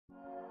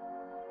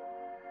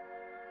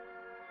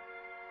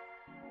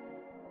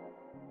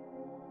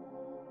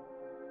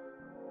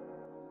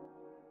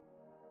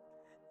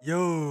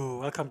Yo,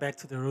 welcome back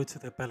to the road to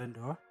the Ballon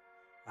d'Or.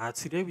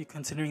 Today we're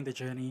continuing the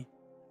journey.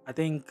 I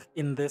think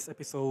in this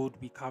episode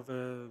we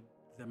cover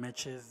the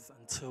matches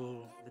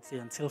until let's say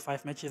until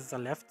 5 matches are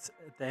left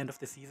at the end of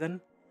the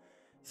season.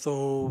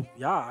 So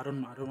yeah, I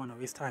don't want to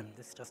waste time.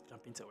 Let's just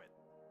jump into it.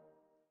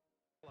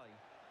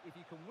 If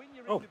you can win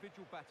your Oh,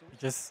 individual battles, we're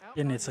just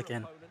in outrun it your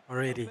again opponent,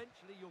 already.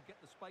 eventually you'll get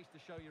the space to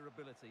show your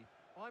ability.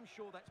 I'm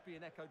sure that's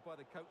being echoed by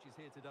the coaches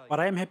here today. What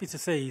I am happy to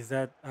say is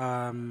that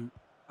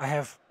I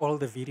have all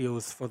the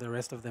videos for the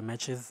rest of the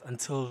matches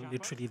until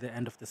literally the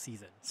end of the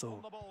season.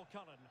 So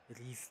at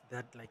least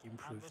that like And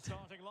the improved.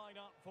 starting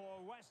lineup for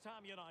West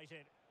Ham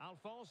United.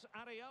 Alphonse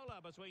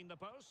Areola between the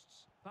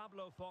posts.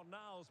 Pablo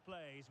Fornals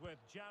plays with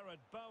Jared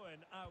Bowen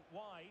out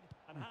wide.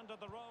 And handed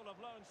the role of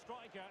lone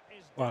striker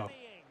is Wow. Danny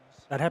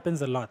Ings. That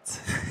happens a lot.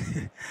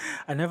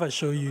 I never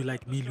show you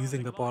like me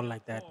losing the ball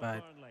like that,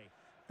 but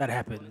that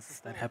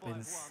happens. That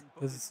happens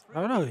because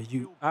I don't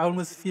know. I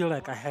almost feel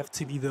like I have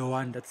to be the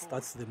one that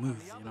starts the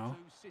moves. You know.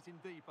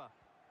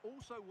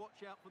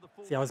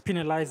 See, I was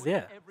penalized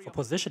there for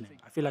positioning.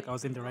 I feel like I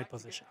was in the right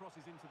position.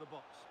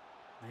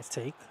 Nice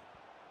take.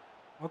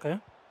 Okay.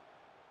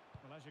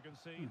 Well, as you can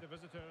see, the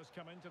visitors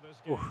come into this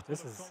Oh, game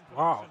this full of is confidence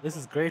wow. and This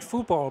is confidence. great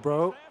football,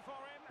 bro. It's there for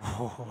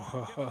him.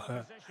 Given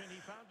the position he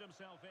found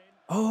himself in.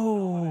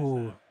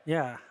 Oh,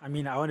 yeah. I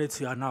mean, I wanted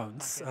to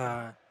announce.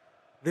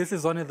 This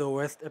is one of the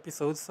worst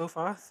episodes so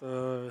far.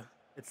 So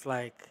it's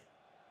like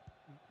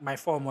my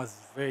form was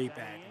very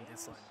bad in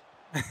this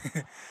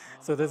one.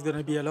 So there's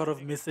gonna be a lot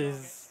of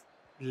misses,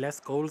 less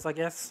goals, I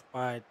guess.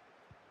 But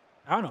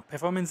I don't know.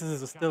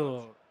 Performances are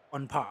still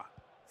on par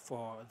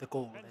for the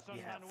goal that we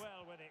Vincent have.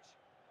 Manuel with it.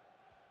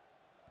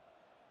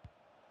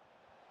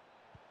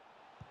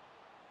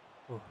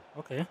 Oh,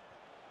 okay.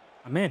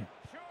 I'm in.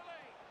 Surely.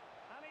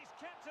 And he's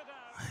kept it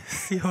out.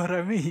 See what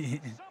I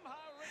mean? Somehow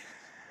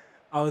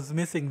reached. I was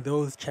missing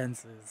those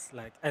chances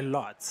like a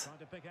lot. Trying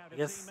to pick out I a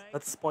guess teammate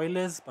that's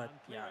spoilers, but and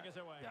yeah, clearing it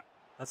away. yeah,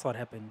 that's what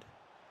happened.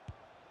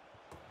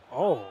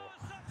 Oh.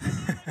 Such a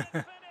brilliant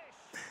finish.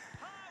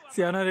 How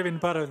See, I'm not about even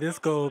part of this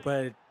goal,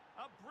 but a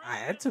I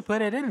had brilliant to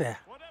put it in strike. there.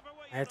 Whatever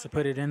way I you had to look put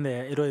at it in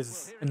there. It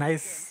was a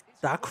nice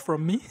duck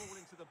from me.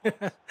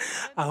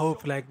 I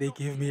hope like they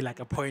give me like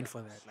a point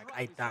for that. Like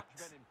I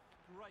ducked.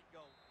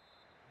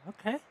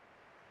 Okay.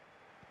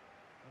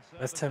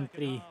 West Ham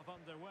 3.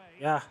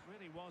 Yeah.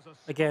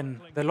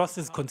 Again, the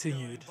losses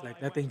continued. Like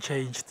nothing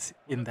changed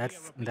in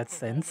that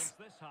sense.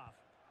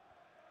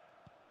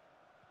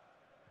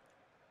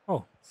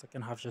 Oh,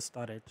 second half just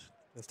started.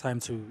 There's time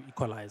to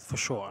equalize for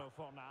sure.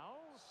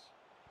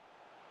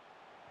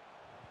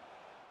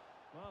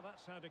 Well,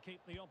 that's how to keep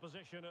the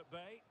opposition at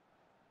bay.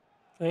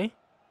 Okay.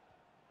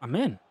 I'm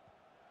in.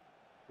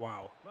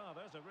 Wow. Well,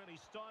 there's a really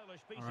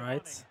stylish piece All of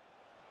right. running.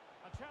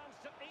 A chance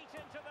to eat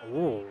into the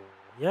Oh, lead.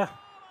 yeah. Oh,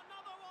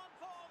 another one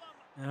for them.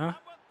 Yeah. And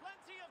with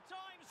plenty of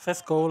time First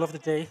still goal of the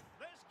remaining, day.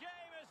 this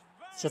game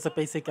is It's just a very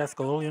basic ass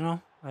goal, you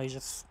know? I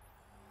just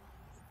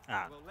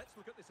across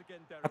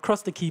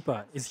Across the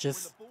keeper is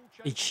just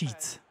a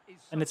cheat.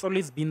 And it's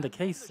always been the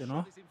case, you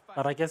know?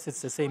 But I guess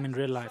it's the same in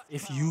real life.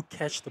 If you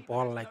catch the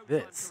ball like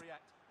this,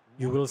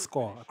 you will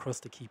score across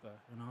the keeper,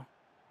 you know?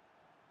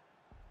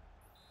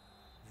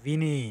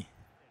 Vini.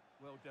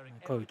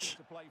 Coach.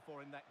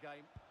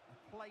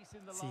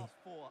 See,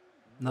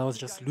 now it's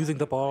just losing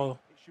the ball.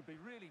 It should be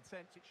really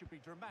tense, it should be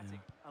dramatic,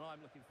 and I'm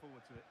looking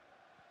forward to it.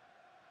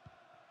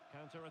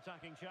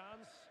 counter-attacking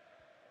chance.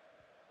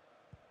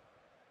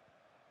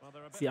 Well,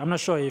 they're a bit See, I'm not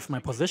sure if my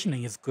passing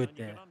positioning is good and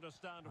you there. can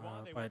understand why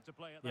they but want to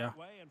play it yeah. that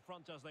way in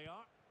front as they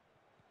are.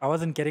 I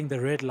wasn't getting the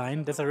red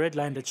line. There's a red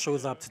line that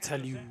shows up to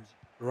tell you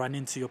run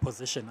into your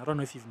position. I don't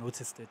know if you've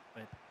noticed it,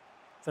 but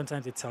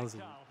sometimes it tells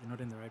you you're not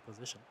in the right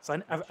position.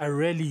 So I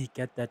rarely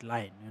get that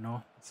line, you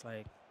know? It's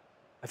like,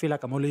 I feel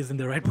like I'm always in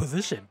the right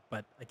position,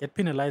 but I get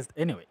penalized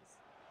anyways.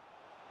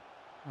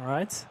 All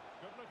right.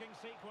 Good-looking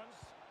sequence.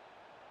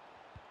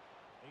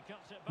 He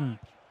cuts it back. And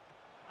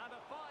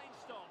a fine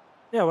stop.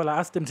 Yeah, well, I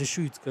asked him to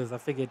shoot because I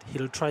figured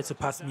he'll try to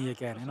pass me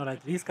again. You know,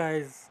 like these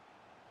guys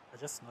are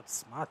just not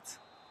smart.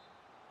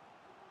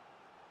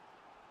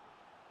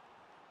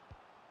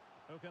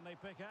 Who can they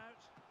pick out?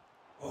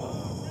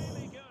 Oh.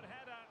 Really good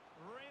header.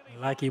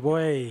 Really Lucky fine boy.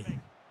 goalkeeping.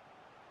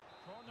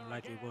 Corner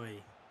Lucky again.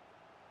 boy.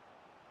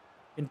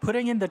 Been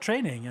putting in the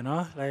training, you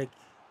know, like.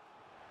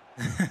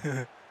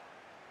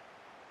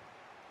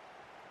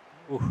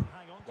 Ooh,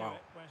 Hang on to wow.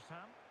 it, West Ham.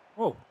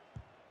 Oh,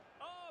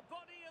 Oh,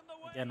 body in the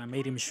way. again, I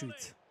made him crucially.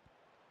 shoot.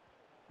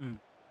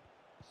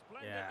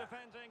 Splendid Yeah.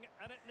 defending,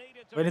 and it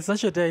needed to When be. it's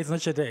not your day, it's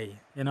not your day.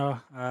 You know,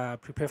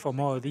 prepare for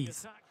more of The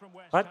these. attack from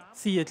West But Ham.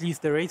 see, at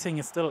least the rating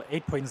is still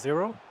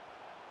 8.0.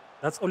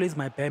 That's always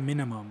my bare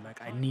minimum.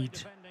 Like, I Tightly need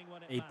defending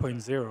when it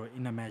 8.0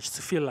 in a match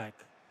to feel like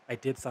I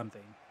did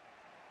something.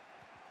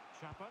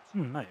 matters.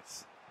 Chaput.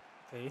 Nice.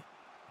 Okay.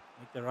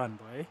 Make the run,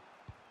 boy.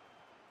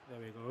 There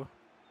we go.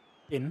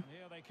 In.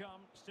 Here they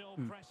come, still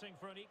pressing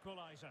for an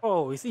equaliser.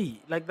 Oh, you see,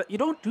 like, you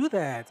don't do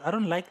that. I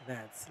don't like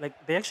that.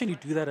 Like, they actually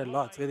do that a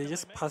lot, where they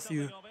just pass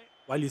you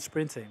while you're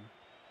sprinting.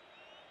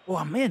 Oh,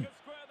 I'm in. Could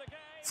square the game,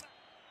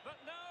 but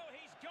no,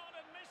 he's gone.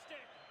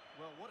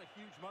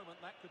 moment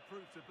that could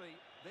prove to be.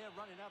 They're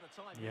running out of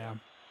time. Yeah.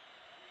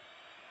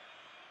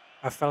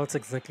 I felt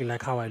exactly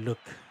like how I look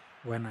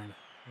when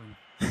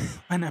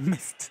when I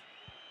missed.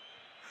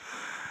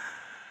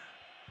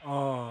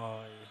 Oh,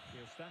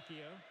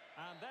 Eustachio.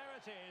 And there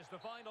it is, the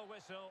final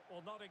whistle.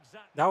 Well, not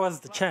exactly that was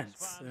what the Flanders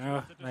chance, you fans know,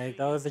 wanted to like see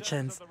that was in the terms of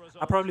chance. the I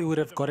result. probably would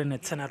have But gotten a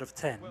here, 10 out of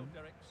 10 Well,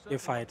 Derek,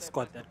 if I certainly had their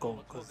scored best that goal,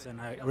 performance, was because it? then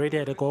I Just already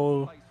had a moving at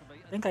goal. pace for me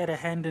I and think I had a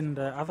forcing hand in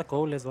the much other of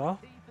goal as well.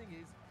 The key thing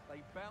is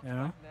they bounce You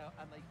know? back now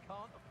and they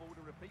can't afford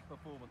a repeat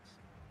performance.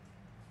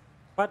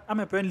 But I'm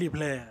a Burnley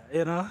player,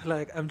 you know,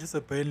 like I'm just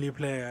a Burnley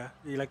player.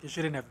 Like you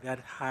shouldn't have that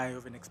high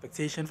of an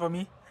expectation for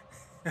me.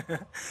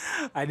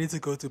 I need to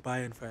go to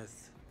Bayern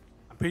first.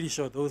 I'm pretty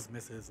sure those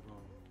misses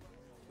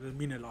will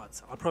mean a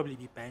lot. I'll probably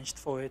be benched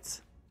for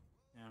it.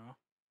 You know,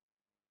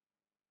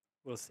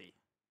 we'll see.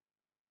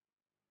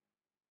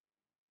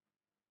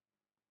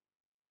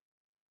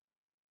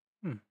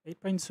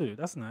 8.2.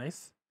 That's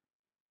nice.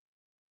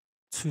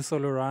 2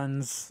 solo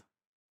runs.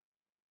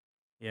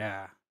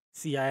 Yeah.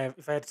 See,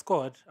 if I had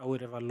scored, I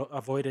would have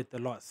avoided the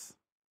loss.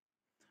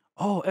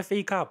 Oh,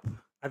 FA Cup.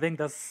 I think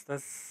that's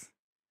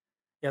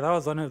yeah.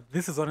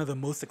 This is one of the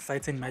most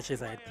exciting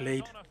matches I had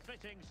played. On a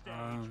fitting stage.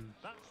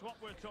 That's what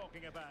we're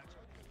talking about.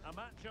 A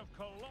match of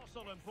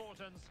colossal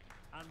importance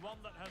and one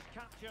that has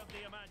captured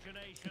the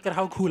imagination. Look at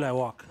how cool I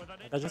walk. With an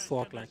Like, I just interest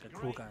walk in like a this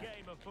cool great guy.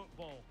 game of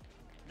football.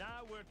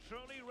 Now we're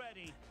truly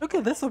ready. Look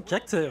at this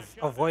objective: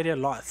 avoid a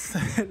loss.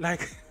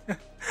 like,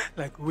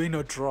 like win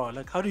or draw.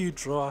 Like, how do you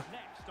draw?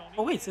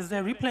 Oh wait, is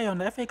there a replay on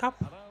the FA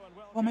Cup?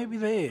 Or maybe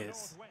there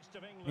is.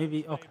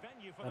 Maybe okay.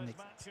 That makes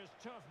sense.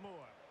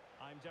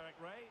 I'm Derek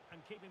Ray,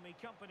 and keeping me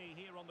company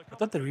here on the I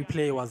thought the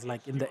replay was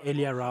like in the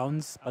earlier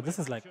rounds, but this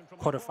is like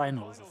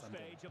quarterfinals or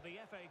something. Stage of the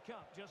FA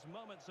Cup, just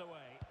moments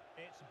away.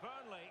 It's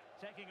Burnley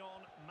taking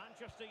on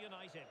Manchester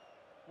United.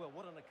 Well,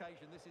 what an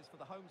occasion this is for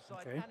the home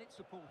side Okay. and its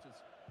supporters.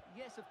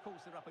 Yes, of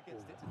course, they're up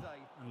against it today.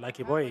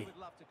 Unlucky How boy. they would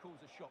love to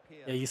cause a shock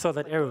here. Yeah, you saw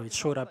that They arrow. work It as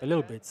showed hard up as a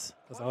little they bit can,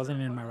 because I close wasn't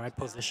their in my opponents right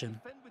down, position.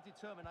 defend with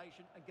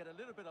determination and get a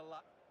little bit of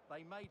luck.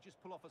 They may just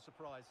pull off a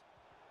surprise.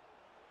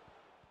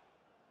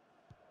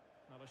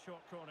 Another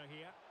short corner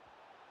here.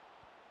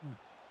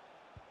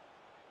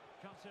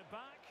 Cuts it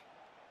back.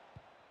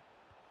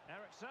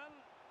 Ericsson.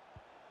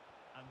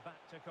 And back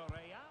to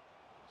Correa.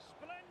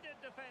 Splendid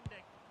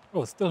defending.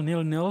 Oh, still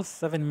 0-0.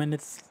 7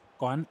 minutes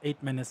gone.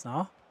 8 minutes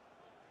now.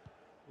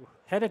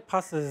 Headed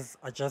passes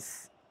are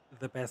just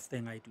the best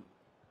thing I do.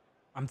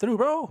 I'm through,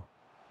 bro.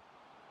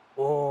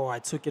 Oh, I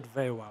took it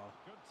very well.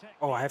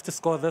 Oh, I have to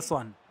score this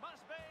one.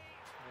 Must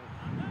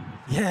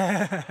be.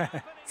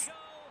 Yeah.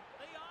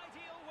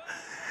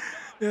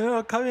 You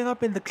know, coming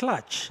up in the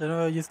clutch. You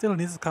know, you still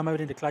need to come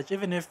out in the clutch.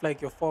 Even if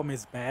like your form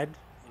is bad,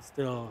 you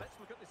still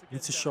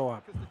need to show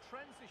up. Because the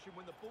transition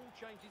when the ball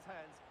changes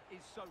hands is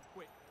so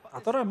quick. I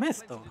thought I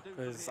missed though,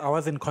 because I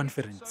wasn't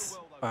confident.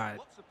 But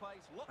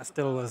I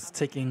still was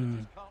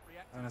taking,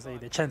 I want to say,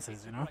 the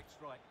chances, you know.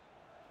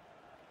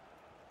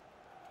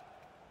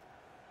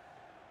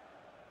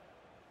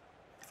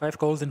 5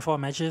 goals in 4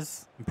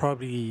 matches. I'm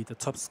probably the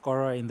top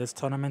scorer in this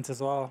tournament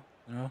as well,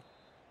 you know.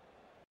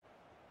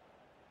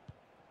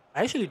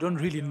 I actually don't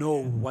really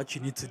know what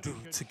you need to do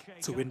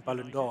to win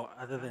Ballon d'Or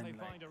other than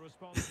like,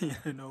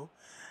 you know,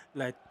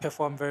 like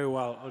perform very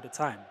well all the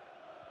time.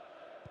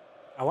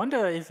 I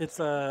wonder if it's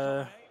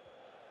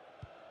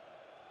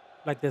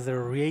like there's a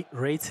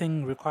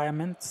rating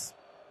requirement.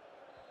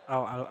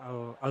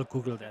 I'll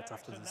Google that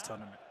after this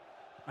tournament.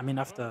 I mean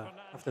after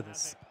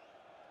this.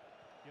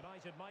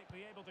 United might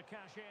be able to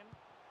cash in.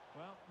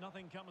 Well,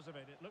 nothing comes of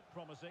it. It looked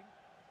promising.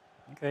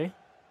 Okay.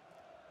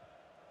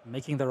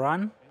 Making the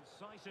run.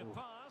 Incisive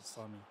pass.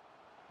 Saw me.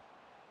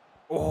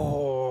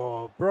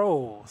 Oh,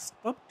 bro,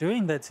 stop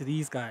doing that to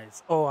these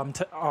guys. Oh,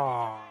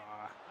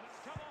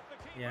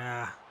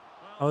 yeah.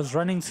 I was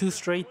running too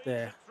straight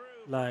there.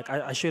 Like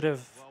I should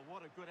have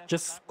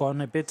just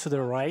gone a bit to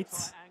the right.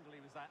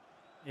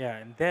 Yeah,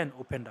 and then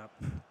opened up.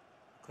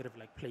 Could have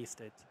like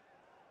placed it.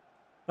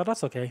 But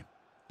that's okay.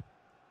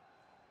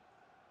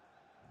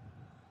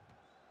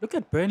 Look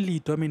at Burnley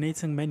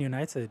dominating Man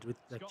United with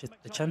like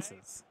the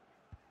chances.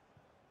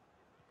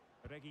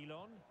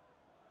 Reguilon.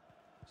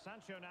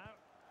 Sancho now.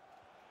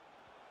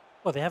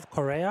 Oh, they have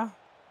Correa.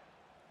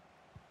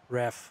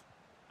 Ref.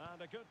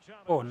 And a good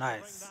challenge Oh, to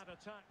nice. bring that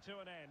attack to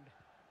an end.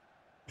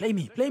 Play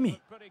me, play me.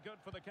 Pretty good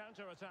for the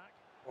counter-attack.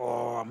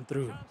 Oh, I'm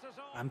through. Chances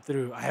on. I'm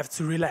through. I have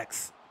to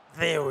relax.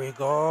 There we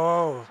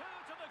go.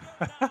 Two to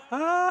the good now.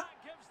 That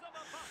gives them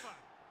a buffer.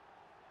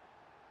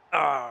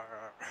 Ah.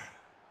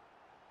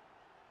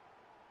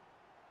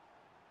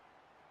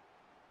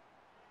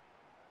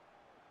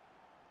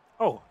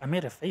 Oh, I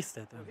made a face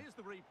there. Well, here's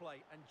the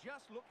replay, and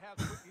just look how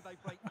quickly they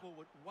break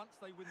forward once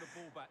they win the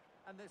ball back.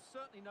 And there's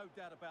certainly no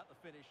doubt about the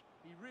finish.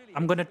 He really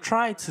I'm gonna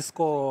try to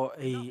score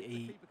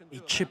a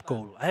chip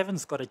goal. I haven't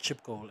scored a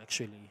chip goal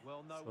actually,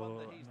 well, no so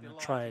wonder he's I'm gonna delighted.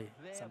 try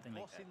They're something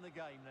like that. bossing the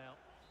game now.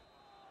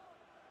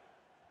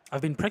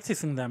 I've been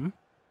practicing them,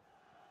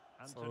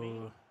 Anthony.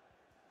 so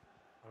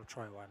I'll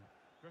try one.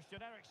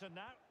 Christian Eriksen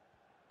now.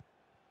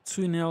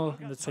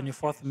 2-0 in the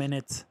 24th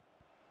minute.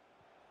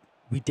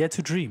 we dare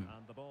to dream.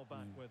 And the ball back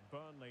with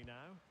Burnley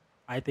now.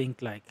 I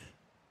think, like,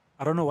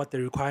 I don't know what the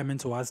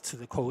requirement was to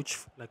the coach,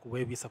 like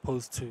where we're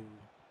supposed to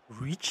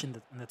reach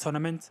in the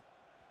tournament.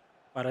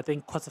 But I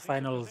think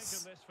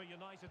quarterfinals,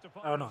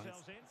 I don't know,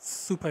 it's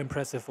super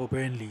impressive for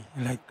Burnley.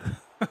 Like,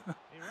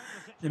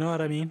 you know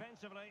what I mean?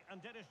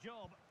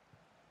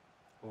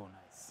 Oh,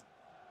 nice.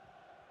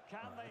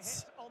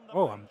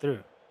 Oh, I'm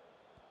through.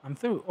 I'm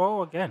through.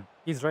 Oh, again.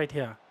 He's right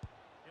here.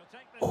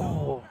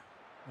 Oh,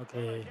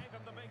 okay.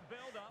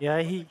 Yeah,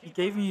 he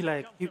gave me,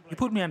 like, he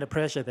put me under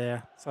pressure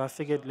there. So I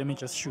figured, let me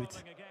just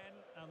shoot.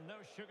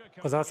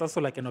 Because that's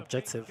also like an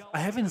objective. I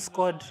haven't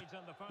scored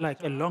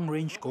like a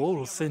long-range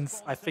goal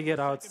since I figured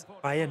out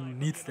Bayern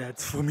needs that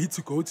for me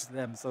to go to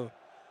them. So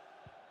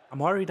I'm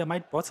worried I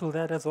might bottle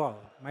that as well.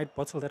 Might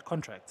bottle that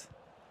contract.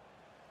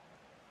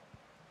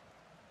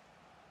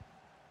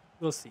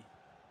 We'll see.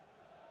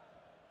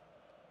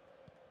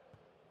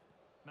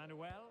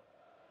 Manuel.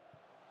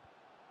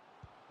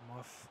 I'm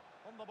off.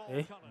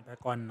 Okay, I'm back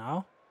on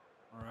now.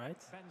 All right.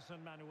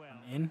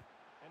 I'm in.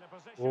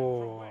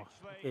 Oh,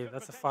 okay,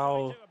 that's a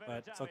foul,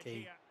 but it's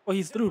okay. Oh,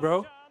 he's through,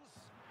 bro.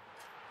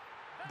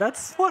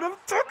 That's what I'm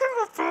talking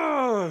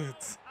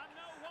about.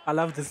 I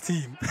love this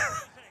team.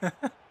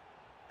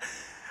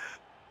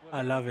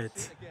 I love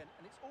it.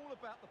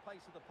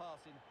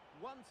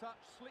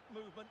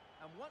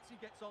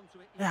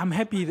 Yeah, I'm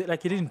happy that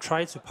like he didn't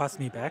try to pass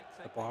me back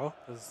the ball,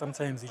 because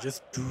sometimes you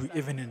just do,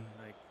 even in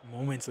like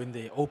moments when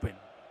they open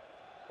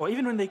or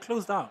even when they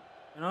close down.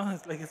 You know,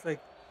 it's like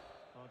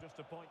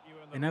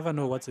I never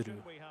know what to do.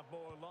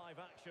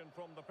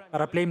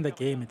 But I blame the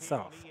game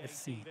itself,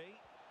 FC.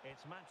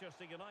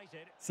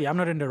 See, I'm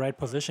not in the right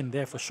position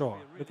there for sure.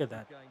 Look at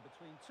that.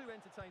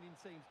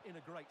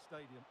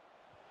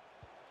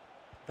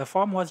 The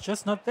form was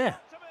just not there.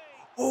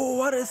 Oh,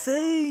 what a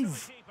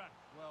save!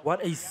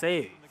 What a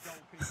save!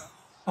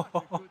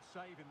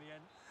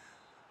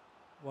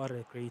 What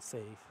a great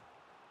save.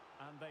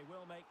 And they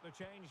will make the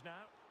change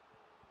now.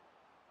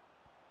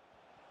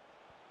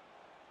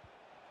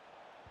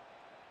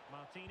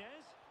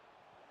 Martinez.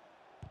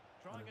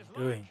 What are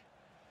we doing?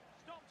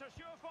 Stopped a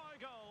surefire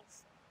goal.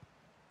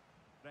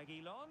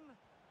 Reguilon.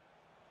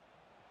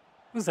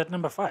 Who's that,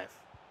 number 5?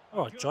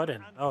 Oh,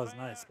 Jordan. That was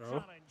nice,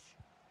 bro.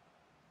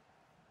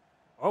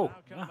 Oh,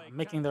 yeah, I'm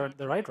making the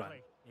right run.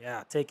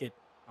 Yeah, take it.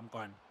 I'm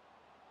gone.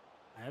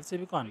 I have to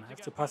be gone. I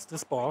have to pass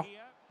this ball.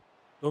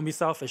 Don't be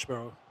selfish,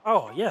 bro.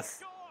 Oh,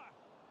 yes.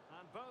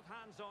 And both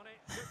hands on it.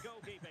 Good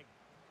goalkeeping.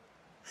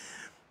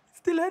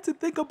 Still had to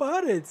think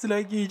about it. So,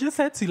 like, you just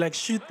had to like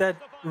shoot that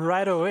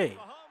right away.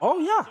 Oh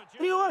yeah, 3-1.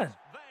 They are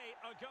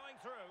going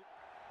through.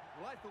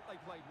 Well, I thought they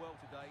played well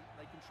today.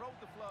 They controlled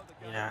the flow of the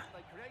game. Yeah.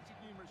 They created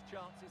numerous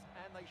chances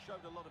and they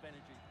showed a lot of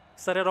energy.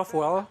 Started off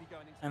well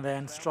and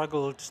then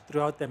struggled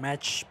throughout the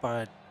match,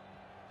 but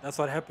that's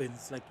what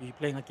happens. Like, you're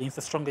playing against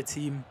a stronger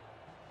team.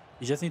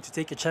 You just need to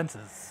take your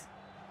chances.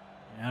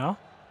 You know?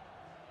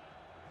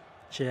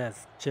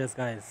 Cheers. Cheers,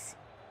 guys.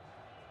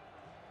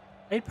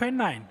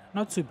 8.9,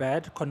 not too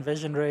bad.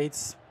 Conversion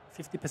rates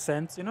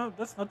 50%, you know,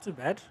 that's not too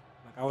bad.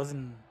 Like, I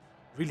wasn't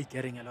really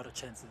getting a lot of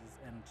chances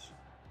and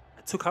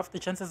I took half the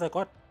chances I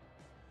got.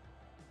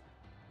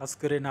 That's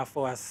good enough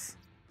for us.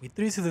 We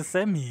through to the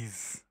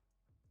semis.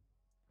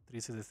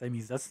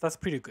 That's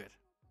pretty good.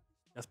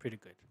 That's pretty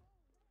good.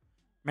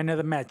 Man of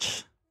the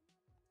match.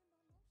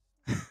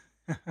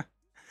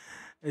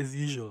 As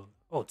usual.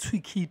 Oh, 2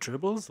 key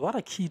dribbles? What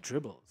are key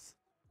dribbles?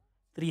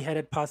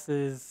 3-headed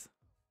passes.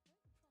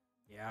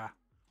 Yeah.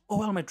 Oh,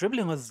 well, my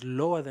dribbling was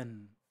lower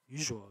than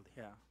usual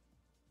here.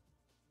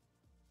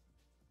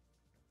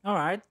 All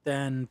right,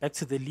 then back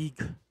to the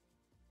league.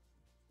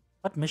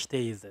 What match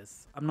day is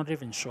this? I'm not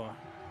even sure.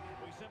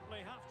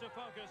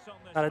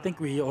 But I think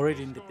we're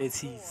already in the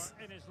 30s.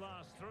 In his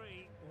last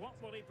 3,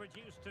 what will he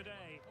produce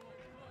today?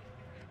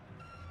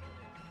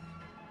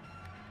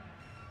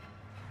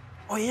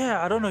 Oh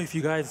yeah, I don't know if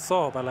you guys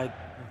saw, but like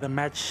the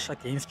match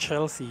against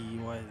Chelsea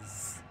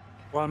was,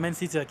 well, Man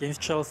City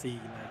against Chelsea,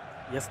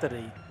 like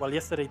yesterday. Well,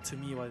 yesterday to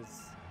me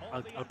was,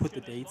 I'll put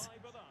the date.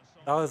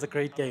 That was a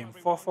great game,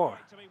 4-4.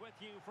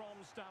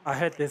 I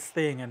heard this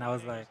thing and I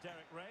was like,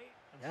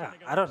 yeah,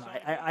 I don't know.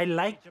 I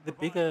like the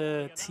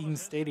bigger team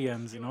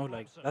stadiums, you know,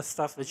 like that's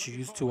stuff that you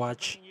used to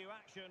watch.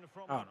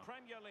 I don't know.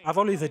 I've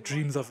always had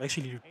dreams of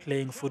actually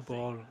playing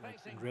football like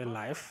in real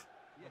life,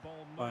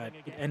 but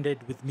it ended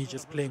with me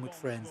just playing with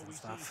friends and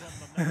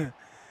stuff.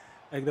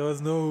 Like there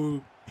was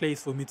no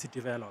place for me to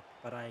develop,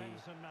 but I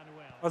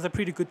was a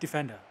pretty good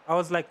defender. I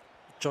was like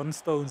John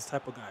Stones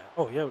type of guy.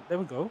 Oh yeah, there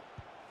we go.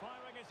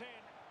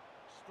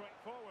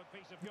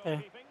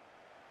 Okay.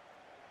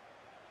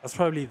 That's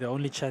probably the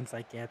only chance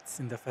I get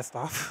in the first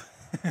half.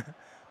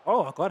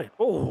 Oh, I got it.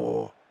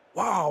 Oh,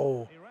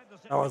 wow.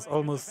 That was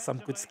almost some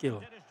good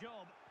skill.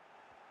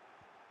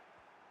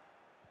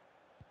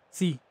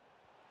 See,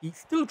 he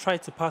still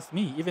tried to pass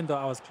me even though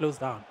I was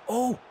closed down.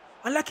 Oh,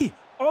 unlucky.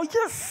 Oh,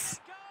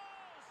 yes.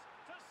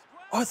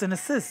 Oh, it's an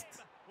assist.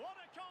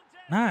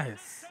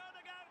 Nice.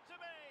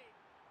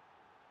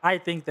 I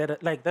think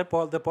that like the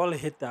ball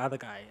hit the other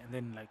guy and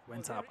then like Well,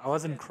 went there up. it I is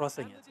wasn't again.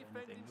 crossing And it the or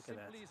anything. defending Look at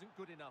that. simply isn't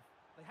good enough.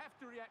 They have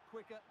to react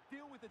quicker,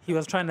 deal with the He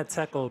was trying danger, to and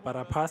show tackle, but more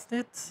I urgency. passed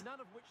it. None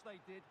of which they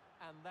did,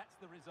 and that's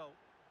the result.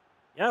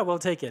 Yeah, we'll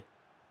take it.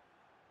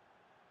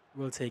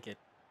 We'll take it.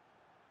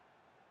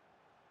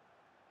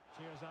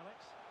 Cheers,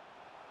 Alex.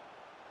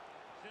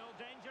 Still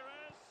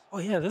dangerous. Oh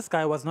yeah, this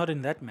guy was not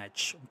in that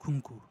match,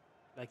 Nkunku.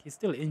 Like he's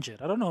still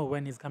injured. I don't know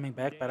when he's coming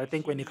back, but I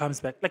think when he comes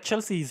back, like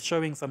Chelsea is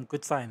showing some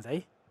good signs,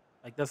 eh?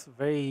 Like that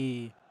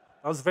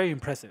was very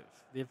impressive.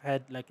 They've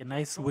had like a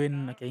nice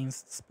win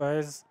against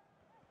Spurs.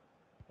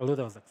 Although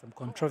there was like some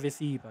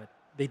controversy, but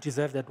they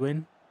deserve that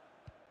win.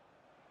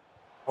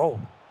 Oh,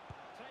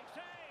 Takes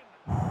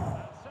aim.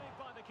 And saved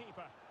by the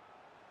keeper.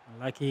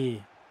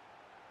 lucky.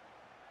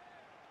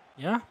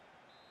 Yeah.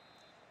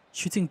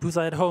 Shooting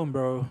Busa at home,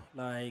 bro.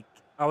 Like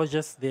I was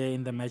just there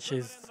in the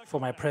matches for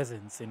my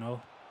presence, you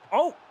know.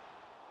 Oh,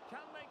 Can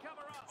they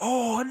cover up?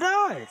 oh,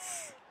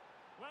 nice.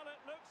 Well,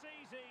 it looks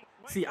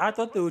easy. See, I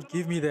thought they would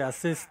give me the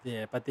assist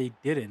there, but they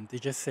didn't. They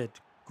just said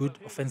good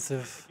Well,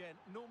 offensive again,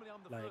 normally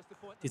I'm the like first to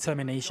point the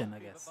determination, I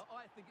goalkeeper, guess. but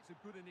I think it's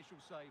a good initial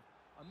save.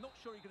 I'm not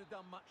sure he could have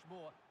done much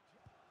more.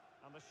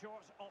 And the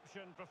short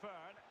option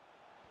preferred.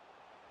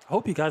 I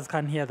hope you guys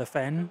can't hear the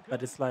fan,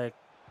 but it's like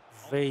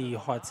very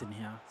hot in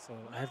here, so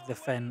I have the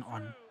fan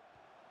on.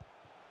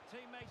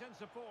 Teammate and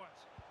support.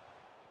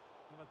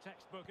 Well, a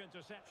textbook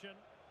interception.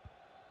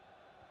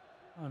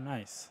 Oh,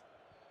 nice.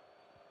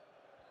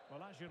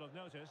 Well, as you'll have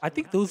noticed, I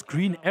think those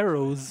green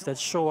arrows that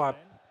show up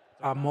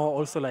are more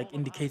also like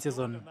indicators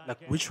on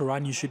like which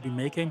run you should be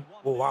making.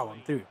 Oh wow,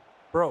 I'm through,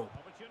 bro.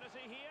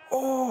 Opportunity here.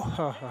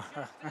 Oh,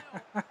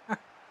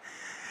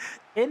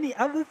 any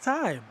other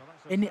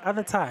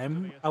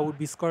time, I would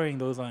be scoring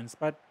those ones,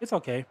 but it's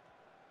okay.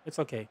 It's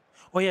okay.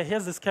 Oh yeah,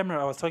 here's this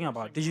camera I was talking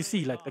about. Did you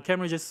see? Like the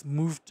camera just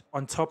moved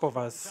on top of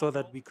us so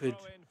that we could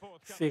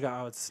figure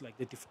out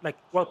like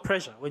well,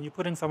 pressure. When you're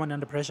putting someone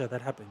under pressure,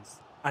 that happens.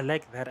 I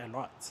like that a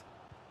lot. It's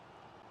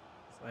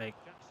like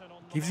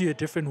gives you a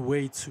different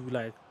way to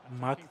like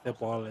mark the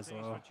ball as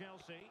well.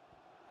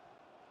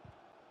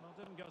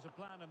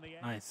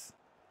 Nice.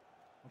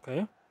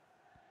 Okay.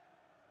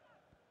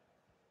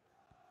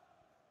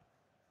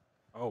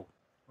 Oh,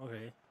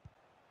 okay.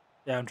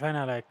 Yeah, I'm trying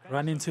to like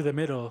run into the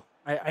middle.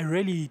 I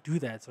rarely do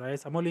that, right?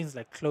 I'm always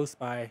like close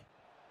by.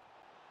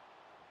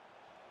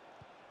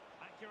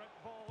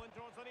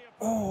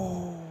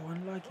 Oh,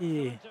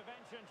 unlucky.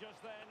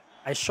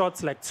 I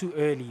shot like too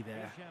early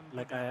there.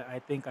 Like I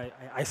think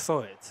I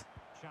saw it.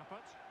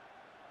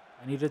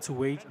 I needed to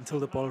wait until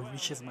the ball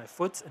reaches my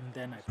foot and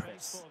then I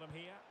press.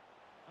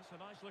 That's a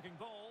nice looking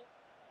ball.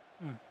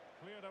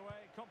 Cleared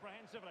away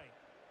comprehensively.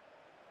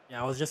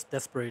 Yeah, I was just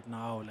desperate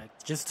now,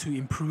 like just to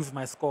improve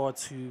my score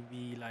to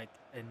be like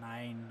a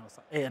 9 or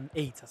so, an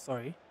 8.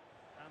 Sorry,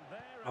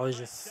 I was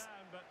just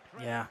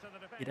yeah.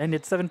 It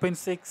ended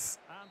 7.6.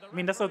 I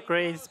mean that's not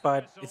great,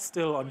 but it's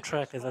still on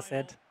track, as I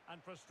said.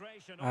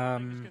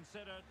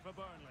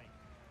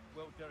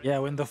 Yeah,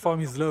 when the form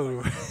is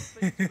low,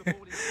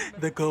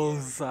 the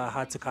goals are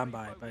hard to come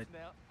by. But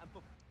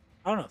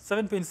I don't know.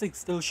 7.6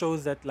 still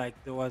shows that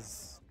like there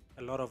was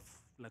a lot of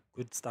like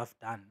good stuff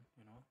done,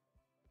 you know.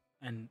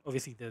 And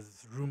obviously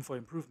there's room for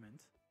improvement.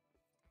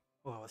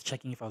 Oh, I was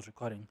checking if I was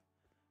recording.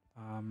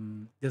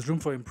 There's room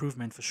for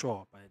improvement for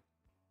sure, but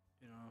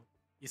you know,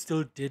 you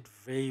still did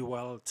very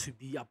well to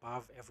be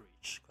above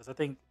average. Because I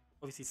think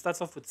obviously it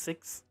starts off with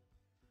 6.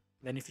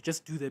 Then if you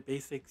just do the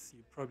basics,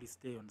 you probably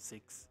stay on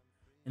 6.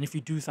 And if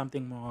you do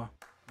something more,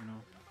 you know,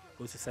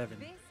 go to 7.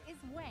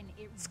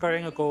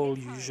 Scoring a goal,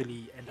 you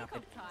usually end up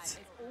at 8. Is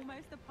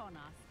almost upon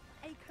us.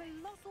 A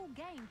colossal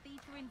game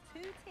featuring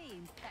 2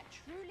 teams that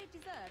truly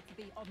deserve to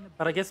be on the.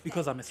 But I guess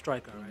because I'm a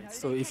striker, right?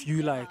 So if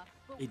you like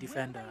a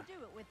defender,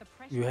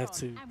 you have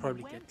to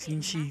probably get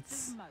clean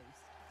sheets.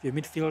 If you're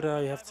a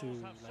midfielder, you have to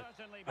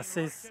like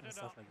assist and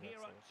stuff like that.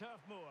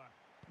 So.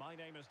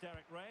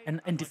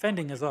 And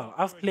defending as well.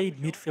 I've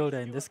played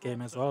midfielder in this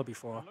game as well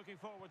before.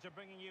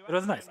 It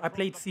was nice. I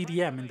played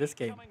CDM in this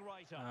game.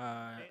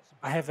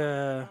 I have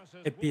a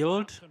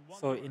build.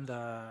 So in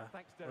the,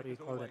 what do you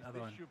call that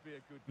other one?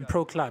 In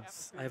pro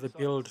clubs, I have a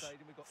build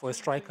for a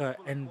striker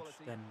and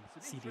then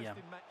CDM.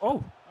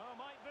 Oh!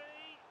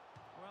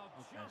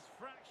 Okay.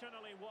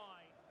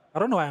 I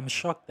don't know why I'm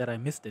shocked that I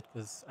missed it,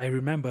 because I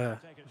remember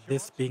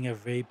this being a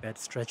very bad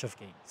stretch of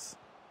games.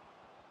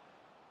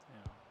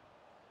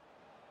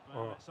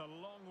 Well, it's a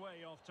long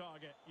way off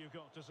target, you've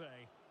got to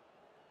say.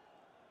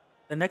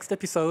 The next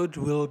episode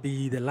will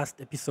be the last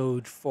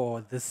episode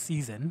for this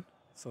season.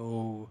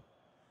 So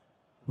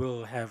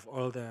we'll have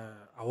all the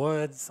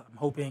awards. I'm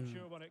hoping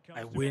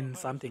I win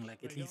something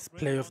like at least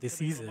player of the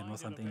season or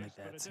something like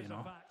that, you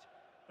know.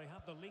 They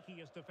have the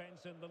leakiest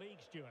defense in the league,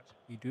 Stuart.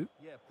 You do?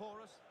 Yeah,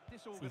 porous,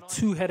 disorganized,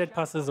 2 headed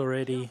passes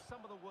already. some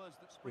of the words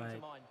that spring to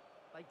Like, mind.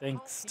 They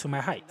thanks can't to keep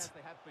my playing height. as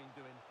they have been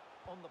doing.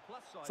 On the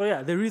plus side, So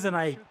yeah, the reason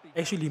I should be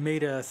actually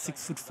made a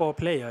 6'4"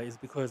 player is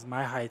because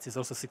my height is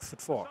also 6'4". Tries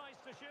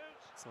to shoot.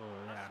 So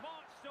yeah. Smart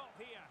stop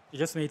here. it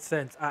just made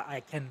sense.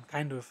 I can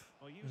kind of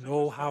Well, using the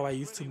know how I space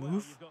used to really well,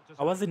 move. you've got to I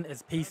say. wasn't as Has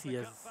the pacey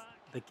as cut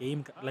back. the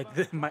game, How like about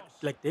the cross?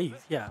 like Dave,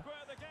 This could yeah. square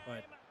the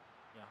But game.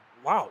 yeah,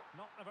 wow.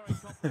 Not a very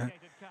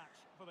complicated catch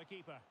for the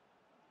keeper.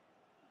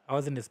 I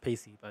wasn't as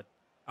pacey, but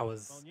I Well,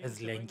 was news as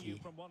to bring you lanky.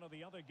 from one of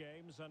the other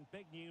games, and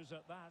big news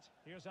at that.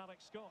 Here's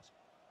Alex Scott.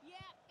 Yeah,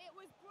 it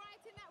was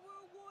Brighton that were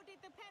awarded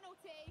the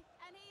penalty,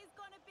 and he's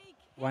going to be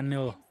One kicking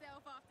nil.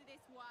 himself after this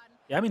one.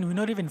 Yeah, I mean we're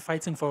not even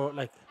fighting for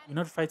like And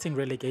we're it's not fighting okay.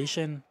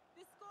 relegation.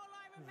 The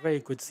scoreline Very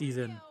remains good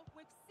season. 2-0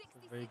 with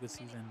It's a very 66 good minutes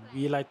season. We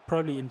played. like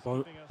probably Well, in it's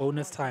keeping us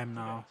bonus quite time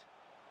up to now.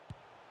 date.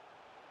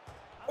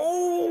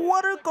 Oh,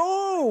 what a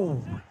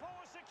goal!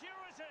 For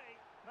security.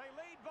 They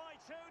lead by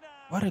 2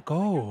 now. What a They can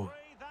goal!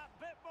 breathe that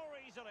bit more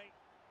easily.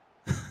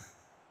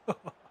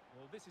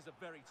 Well, this is a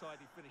very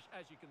tidy finish,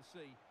 as you can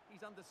see.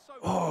 He's under so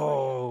much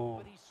Oh,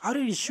 pressure, but he's how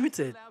did he strength shoot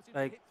it? allows him to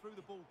Like, hit through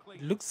the ball it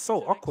cleanly. looks so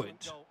It's an awkward.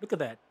 excellent goal. Look at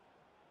that.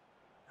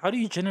 How do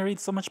you generate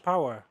so much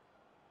power?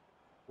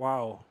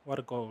 Wow, what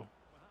a goal.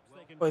 Perhaps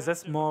they can Or is try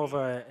this to more of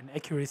an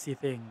accuracy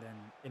thing than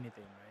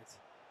anything, right? fizzles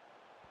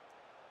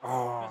Oh,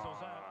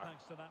 out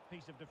thanks to that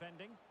piece of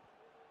defending.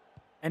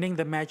 ending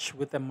the match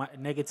with a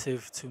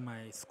negative to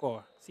my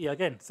score. See,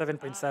 again, 7.7.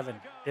 And there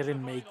goes the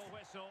Didn't make final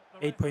whistle.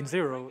 The referee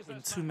 8.0 brings in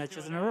us 2 back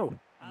matches to in an a row. end.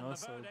 You And know, the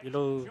so verdict,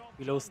 below job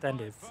below done by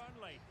standards.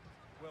 Burnley.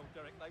 Well,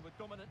 Derek, they were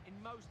dominant in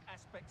most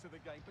aspects of the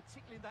game,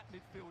 particularly in that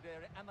midfield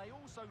area, and they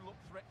also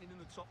looked threatening in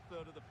the top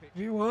third of the pitch.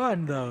 We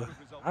won though.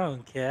 I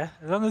don't care.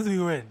 As long as we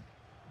win.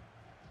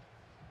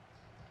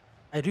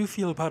 I do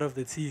feel part of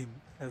the team.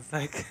 It's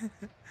like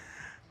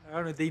I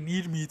don't know, they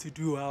need me to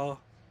do well.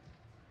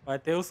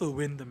 But they also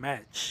win the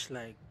match,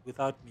 like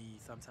without me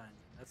sometimes.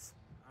 And that's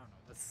I don't know,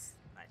 that's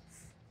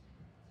nice.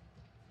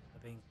 I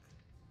think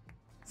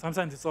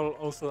sometimes it's all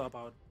also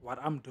about what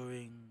I'm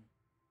doing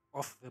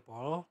off the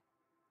ball.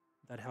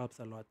 That helps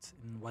a lot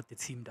in what the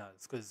team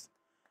does. Because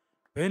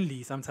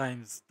Burnley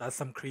sometimes does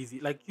some crazy,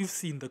 like you've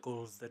seen the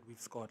goals that we've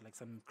scored, like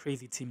some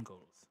crazy team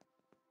goals.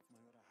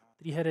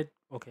 3-headed,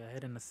 okay, I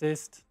had an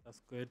assist.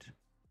 That's good.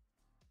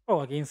 Oh,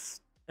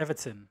 against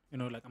Everton, you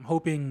know, like I'm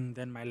hoping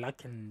then my luck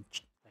can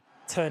like,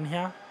 turn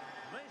here.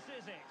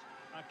 This is it.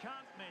 A can't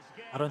miss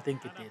game. I don't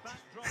think it And a did.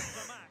 backdrop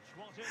to match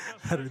what is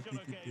a I don't special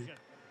think it did. occasion.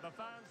 The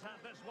fans had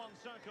this one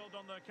circled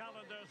on their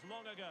calendars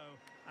long ago,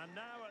 and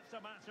now it's a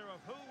matter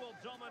of who will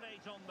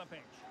dominate on the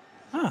pitch.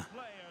 Huh.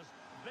 Players,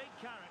 big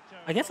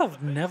characters. I guess on I've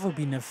the big never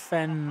been a stage.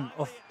 fan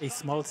A of highly a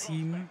small exciting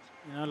team.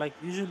 prospect. You know, like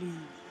usually,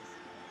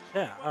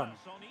 yeah, I don't know.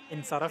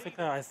 In South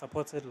Africa, I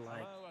supported like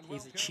Hello and Kaizer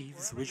welcome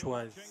Chiefs, wherever which you're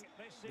was watching.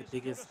 the This is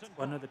biggest, Everton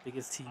one of Park. the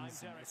biggest I'm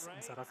teams Derek in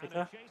Ray, South and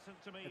Africa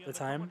adjacent to me at in the the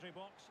time, commentary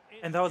box is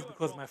and that was Stuart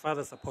because my Robson.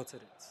 father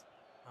supported it.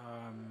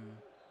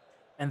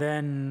 And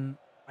then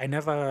I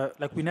never,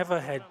 like, we never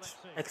had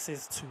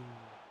access to,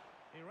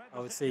 He read I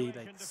the would say, situation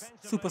like,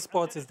 defensively Super and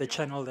Sports did is his the job.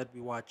 channel that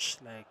we watch,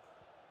 like,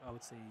 I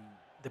would say,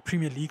 the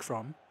Premier League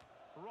from.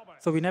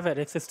 Roberts. So we never had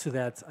access to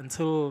that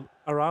until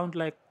around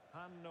like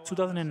And Noah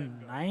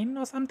 2009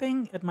 or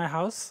something at my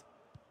house.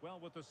 Well,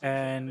 with the season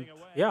And ending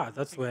away, yeah, and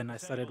that's looking at when the I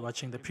started table,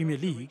 watching the you've Premier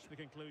got to reach League. the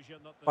conclusion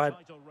that the But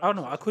title I don't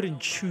know, race I is couldn't well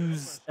nigh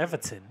choose over, Stuart.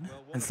 Everton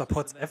Well, what and a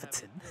support season they're having.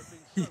 Everton.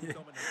 They've been so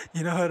dominant.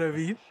 You know what I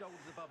mean? Shoulders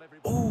above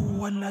everybody. Oh,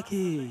 Well,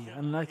 unlucky, from that position,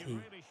 unlucky.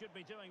 You really should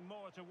be doing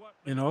more to work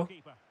the You know?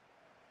 goalkeeper.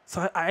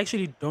 So I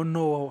actually don't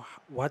know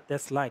what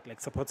that's like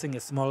supporting a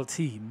small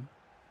team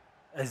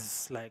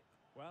as like,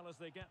 Well, as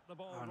they get the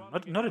ball I don't know,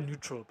 running not a again,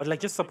 neutral, but like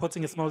just simply to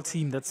supporting a see small how the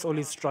team that's second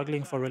always half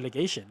struggling plays for out.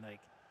 relegation. Like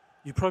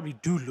you probably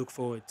do look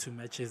forward to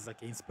matches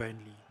against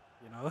Burnley,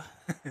 you know?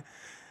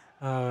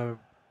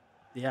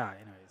 Yeah,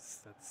 anyways,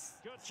 that's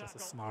Good just a tackle.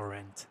 small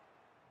rant.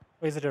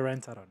 Or is it a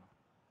rant? I don't know.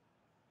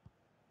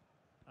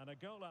 And a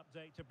goal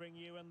update to bring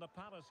you in the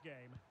Palace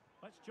game.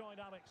 Let's join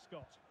Alex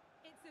Scott.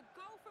 It's a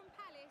goal from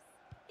Palace.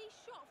 He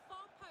shot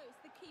far post.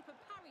 The keeper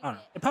parried I don't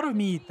know. it. A part of The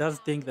me does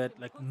rebound think has that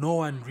been like put no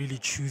one aside. really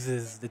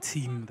chooses the It's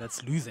team 1-1 that's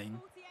after losing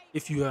 48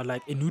 if you are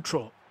like a minutes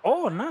neutral.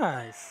 Oh,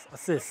 nice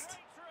assist.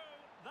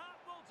 Breakthrough. That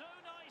will do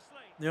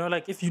nicely. You know,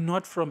 like if you're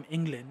not from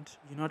England,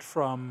 you're not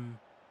from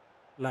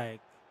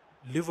like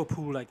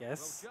Liverpool, I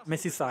guess,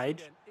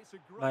 Merseyside,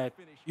 like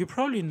you're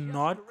probably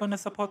not gonna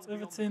support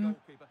Everton.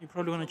 You're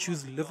probably gonna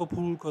choose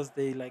Liverpool because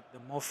they like the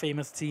more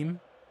famous team.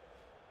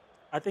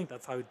 I think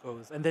that's how it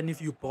goes. And then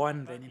if you're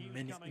born then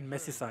in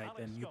Merseyside,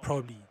 then you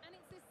probably And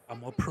it's his are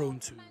more second goal prone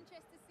for to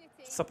Manchester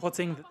City.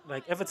 supporting Now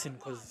like behind Everton 1-1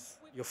 because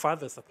with your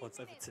father 60 supports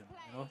minutes Everton,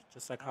 you know, played.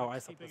 just like how I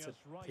Alex keeping supported us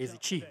right Kaizer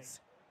up to Chiefs. date.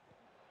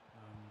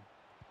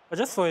 But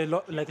just for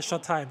like a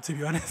short time, to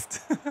be honest.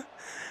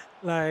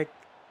 Like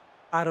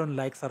I don't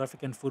like South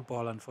African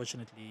football,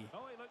 unfortunately.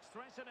 Oh, he looks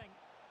threatening.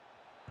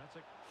 That's a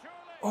surely.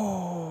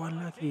 Oh, Well, a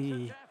unlucky.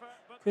 decent effort,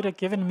 but Could have not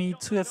given me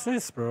quite on 2 the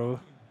assists, bro.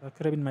 That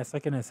could have been my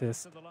second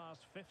assist. to the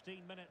last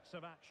 15 minutes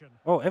of action.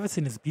 Oh,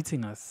 Everton is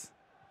beating us.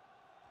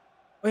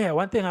 Oh yeah,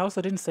 one thing I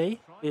also didn't say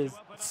is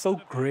it's so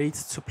great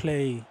to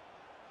play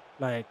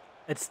like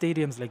at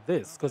stadiums like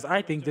this because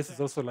I think this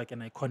is also like an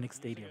iconic Using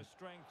stadium. his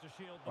strength to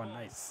shield the Oh, ball.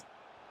 nice.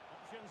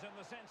 Options in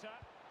the centre.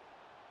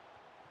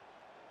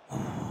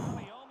 Well,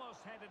 he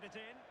almost headed it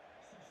in.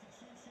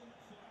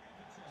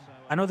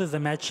 I know there's a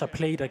match I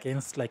played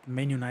against like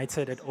Man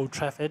United at Old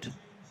Trafford.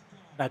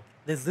 Like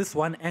there's this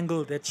one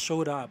angle that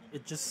showed up.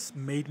 It just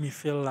made me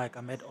feel like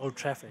I'm at Old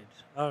Trafford.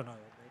 I don't know.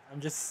 Like,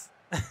 I'm just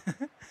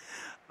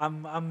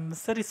I'm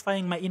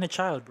satisfying my inner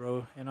child,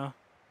 bro, you know?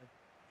 Like,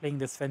 playing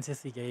this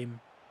fantasy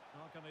game.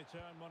 How can they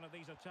turn one of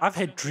these I've attacks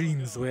had into a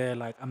dreams goal? where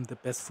like I'm the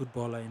best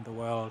footballer in the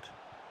world.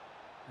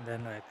 And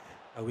then like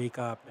I wake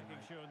up and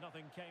Making like sure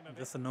nothing came I'm of it.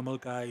 just a normal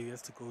guy who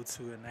has to go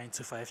to a 9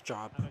 to 5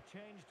 job. And a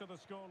change to the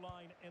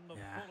scoreline in the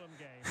Yeah. Fulham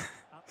game.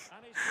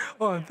 And he's through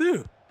Oh, I'm here.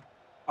 through.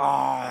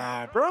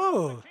 Ah, Through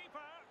bro. the keeper.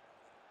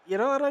 You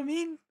know what I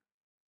mean?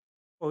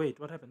 Oh wait,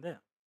 what happened there?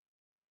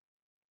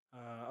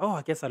 Oh,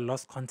 I guess I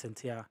lost content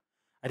here.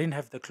 I didn't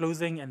have the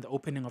closing and the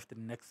opening of the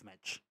next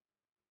match.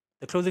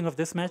 The closing of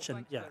this match, and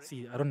Thanks, yeah, Derek.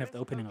 see, I don't have the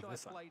best opening coach of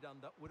this I've one. played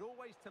under would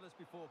always tell us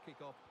before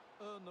kick-off,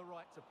 earn the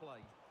right to play.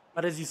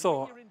 But as you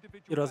saw,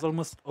 it was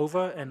almost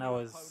over, and I Your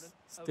was opponent,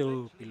 still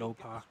eventually below you'll get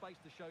the par. space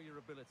to show your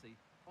ability.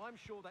 I'm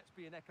sure that's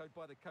being echoed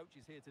by the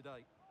coaches here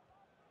today.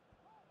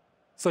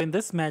 So in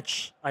this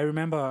match, I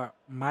remember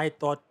my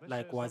thought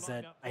like was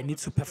that I need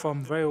to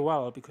perform very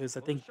well because I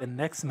Well, think the shape of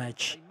next the game,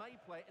 match they may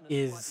play it in a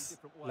is slightly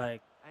different way.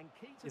 like And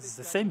key to is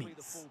this the game will be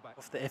the semis fullback.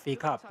 of the FA Do they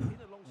Cup, tuck in you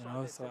alongside know.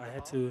 their So I centre had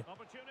half? to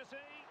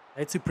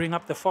Opportunity. bring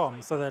up the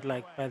form so that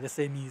like by the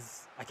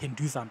semis I can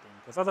do something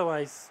because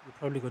otherwise we're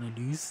probably gonna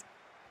lose.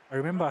 I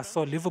remember I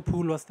saw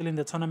Liverpool was still in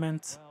the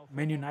tournament, Well,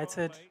 Man for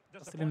United Burnley,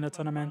 was still in the disappointment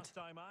tournament. last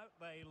time out.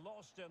 They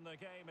lost in the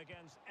game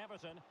against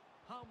Everton.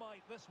 How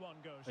might this one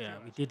go, Oh, yeah,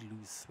 Stuart? we did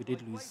lose. We Well, did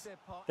they played lose. their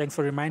part Thanks in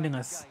for the reminding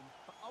entertaining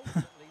us. game, but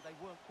ultimately they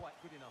weren't quite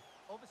good enough.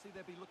 Obviously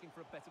they'll be looking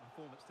for a better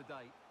performance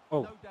today.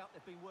 Oh. No doubt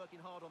they've been working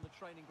hard on the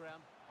training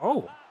ground.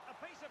 Oh, A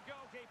piece of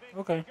goalkeeping.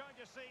 okay. We're going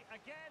to see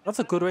again That's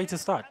a and good way to again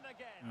start. and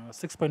again.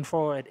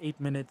 6.4 at 8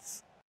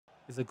 minutes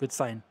is a good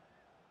sign.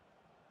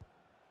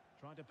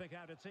 Trying to pick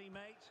out a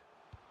teammate.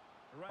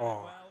 Read Oh.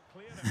 it well,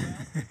 cleared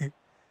it well.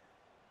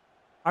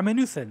 I'm a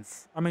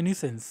nuisance.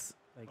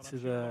 Like But to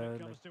I'm sure when the it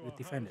comes to our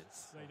defenders.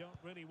 hosts, they don't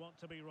really want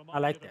to be I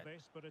like reminded of that.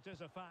 this, but it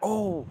is a fact.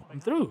 Oh, They I'm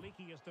have through. the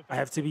leakiest I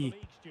have to defence in the be.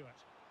 league, Stuart.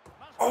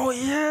 Oh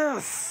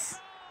yes,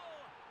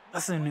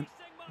 that's an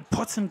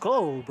important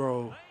goal,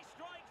 bro. They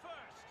strike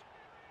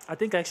first. I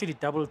think I actually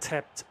double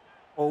tapped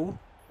O,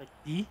 like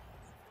B.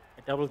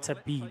 I double Well, tapped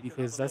let's B take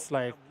because another that's look.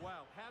 like And wow,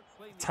 how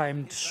cleanly they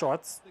timed hit that.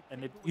 shots, The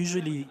and it keeper was never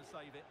usually, gonna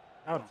save it.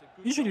 I don't know, That's a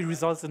good usually goal there.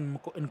 results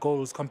in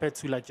goals compared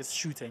to like just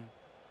shooting.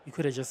 You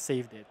could have just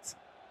saved it.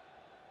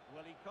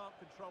 Well, he can't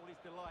control his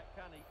delight,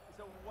 can he? It's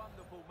a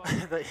wonderful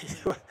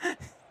moment.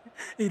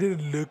 He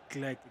didn't look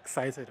like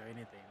excited or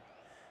anything.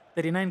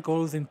 39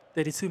 goals in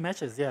 32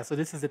 matches. Yeah, so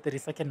this is the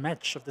 32nd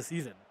match of the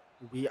season.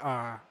 We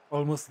are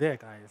almost there,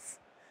 guys.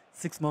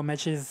 6 more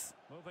matches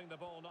Moving the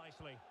ball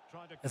nicely,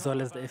 trying to as well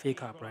carve as the out FA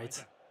Cup, right?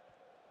 equaliser.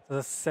 So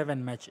that's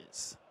 7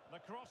 matches. The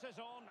cross is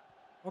on.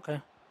 Okay.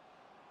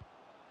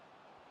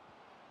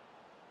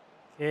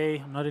 Okay,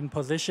 I'm not in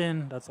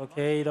position. That's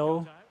okay,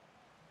 though.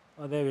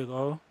 Oh, there we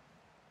go.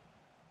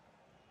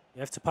 You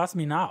have to pass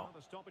me now.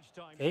 Another stoppage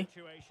time Okay.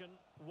 situation.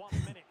 1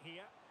 minute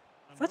here.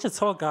 And Such a movement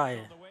tall on guy.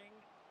 the wing.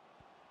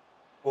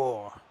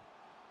 Oh.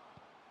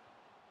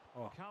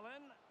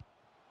 Cullen.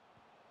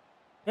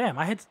 Damn,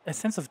 I had a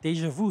sense of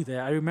deja vu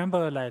there. I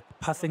remember like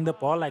passing the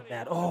ball like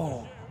that.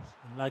 Oh,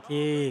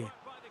 unlucky.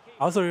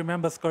 I also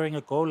remember scoring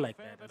a goal like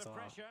Fair that bit as of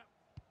well. pressure.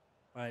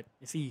 But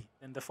you see,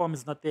 when the form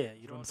is not there,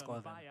 you don't Jordan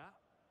score them. Bayer.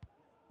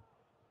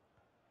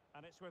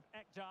 And it's with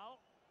Ekdal.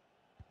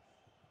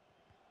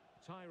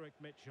 Tyrick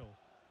Mitchell.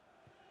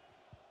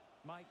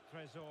 Mike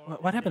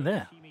Trezor. What happened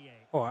there? Kimier.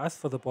 Oh, I asked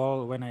for the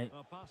ball when I...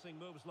 Well, passing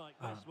moves like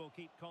this will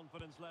keep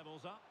confidence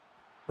levels up.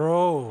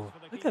 Bro,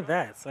 look at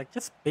that. It's like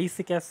just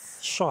basic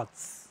ass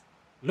shots.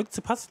 Look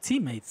to pass to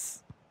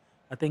teammates.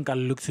 I think I'll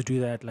look to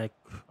do that like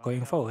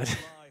going forward.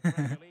 Live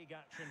Premier League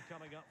action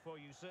coming up for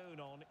you soon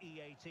on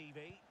EA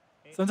TV.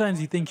 It's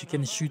Sometimes you Brighton think you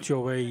can and shoot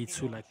your way taking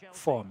to on like Chelsea.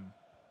 form.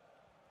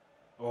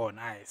 Oh,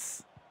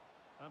 nice.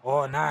 And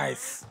Oh,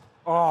 nice.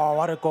 Oh,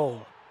 what a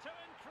goal. to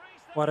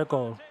increase the What a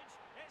goal. advantage.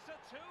 It's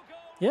a 2-goal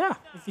Yeah, lead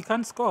if you now.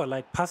 can't score,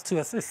 like pass to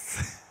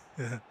assists.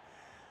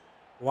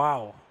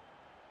 Wow.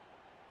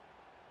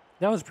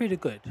 That was pretty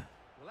good.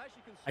 Well, as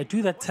you can I see,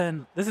 do that the turn.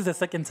 way This is the the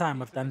second ball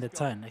time I've into done the this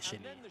goal, turn, actually.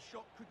 And then the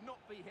shot could not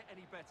be hit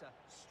any better.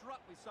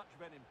 Struck with such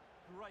venom.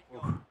 Great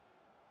Oof. goal.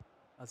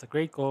 That's a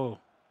great goal.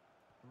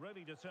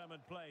 Really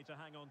determined play to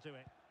hang on to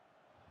it.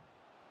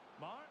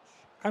 March.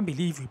 Can't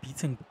believe we're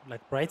beating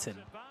like Brighton.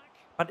 Puts it back.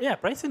 But yeah,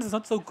 Brighton is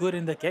not so good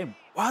in the game.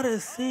 What a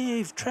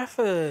save,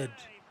 Trafford.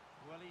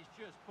 Well, he's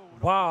just pulled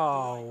off a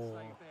Wow. great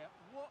save there.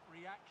 What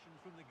reaction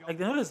from the Like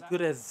they're not goalkeeper as that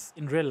good as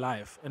in real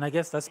life. And I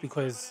guess that's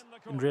because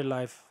in real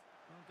life,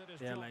 Well, did his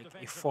they're job like a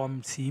defensively.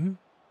 form team.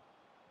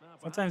 Now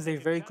Sometimes perhaps they're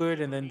they very can good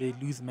challenge and then from they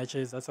here. lose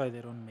matches. That's why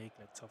they don't make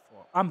like top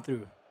 4. I'm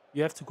through.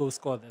 You have to go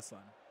score this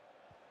one.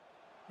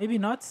 Maybe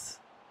not.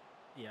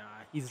 Yeah,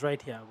 he's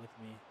right here with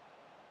me.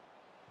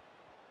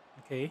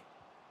 Okay.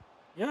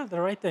 Yeah,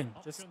 the right thing.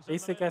 Just Options in the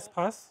basic ass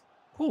middle. pass.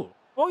 Cool.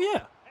 Oh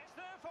yeah. It's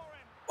there for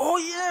him. Oh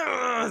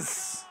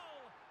yes.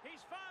 Goal!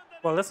 He's found the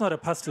Well, that's not a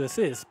pass to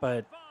assist,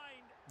 but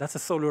that's a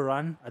solo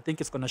run. I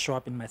think it's going to show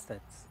up in my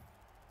stats.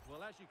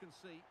 Well, as you can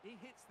see, he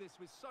hits this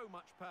with so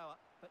much power,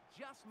 but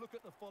just look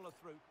at the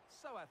follow-through.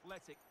 So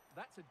athletic.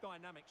 That's a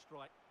dynamic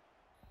strike.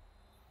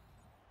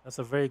 That's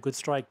a very good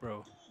strike,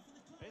 bro.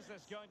 Is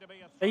this going to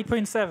be a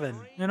 8.7.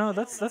 You know,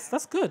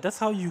 that's good. That's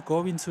how you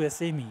go into a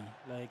semi.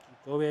 Like, you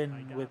go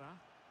in with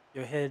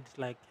your head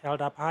like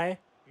held up high,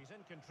 He's in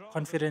control of the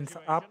confidence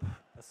situation. up.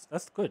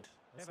 That's good.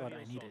 That's what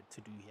I needed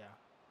to do here.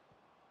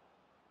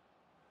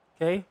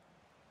 Okay,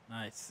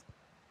 nice.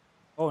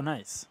 Oh,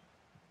 nice.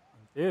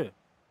 Thank you.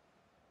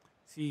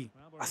 See,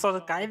 Well, we're I saw the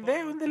inside guy ball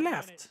there on with the 10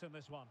 left. minutes in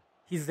this one.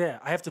 He's there.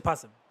 I have to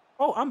pass him.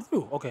 Oh, I'm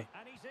through. Okay,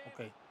 And he's in.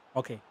 okay,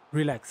 okay.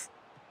 Relax.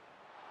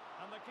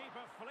 And the keeper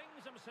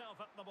flings himself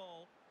at the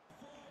ball.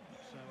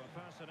 So a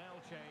personnel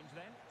change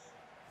then.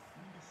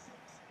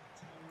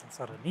 That's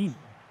what I mean.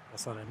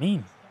 That's what I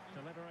mean.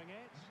 Delivering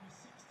it.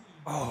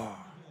 Oh.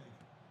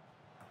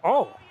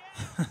 Oh.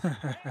 It's gone in.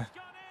 And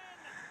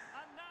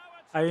now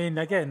it's I mean,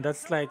 again,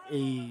 that's like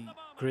a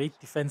great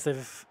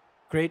defensive,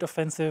 great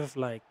offensive,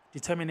 like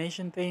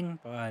determination thing,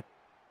 but I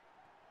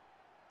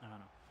don't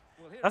know.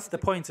 Well, here That's it the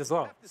is point again. as You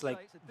well. have to It's say like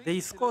it's a they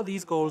decent score delivery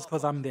these to the goals far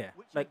because I'm post, there.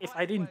 which Like if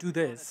I invites didn't do players to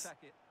try and this, attack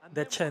it, and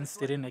the never chance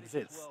isolated didn't this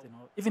as exist. well. You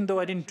know, even though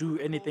I didn't Possession of do the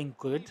ball, anything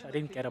good, even I the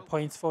didn't get a keeper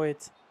points for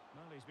it.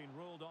 Well, he's been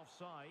ruled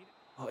offside.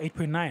 Oh,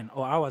 8.9.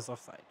 Oh, I was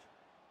offside.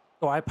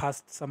 Oh, I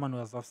passed someone who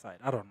was offside.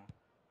 I don't know.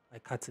 I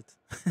cut it.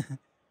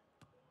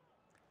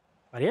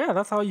 But yeah,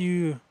 that's how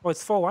you... Oh,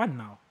 it's 4-1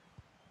 now.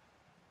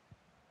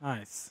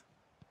 Nice.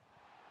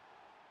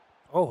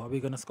 Oh, are we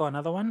going to score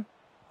another one?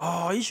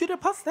 Oh, you should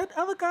have passed that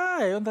other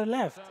guy on the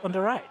left, So on the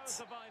now right. goes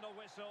the final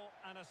whistle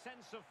and a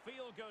sense of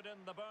feel-good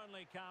in the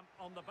Burnley camp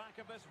on the back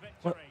of this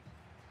What? victory.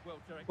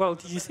 Derek, Well,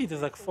 they did were you the see better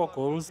there's like team 4 all over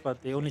goals, the but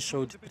pitch. they only It was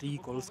showed individual 3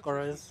 goal performances. We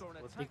scorers, saw an or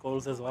 3 attack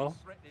goals that as was well.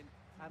 threatening,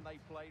 and they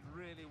played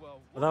really well.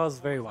 But What that a was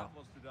very performance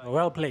well. that was today.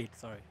 Well played,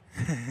 sorry.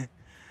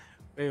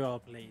 Very well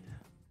played.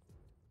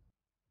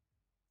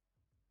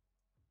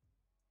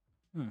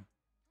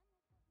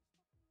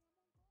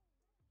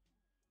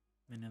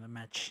 Man of the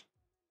match.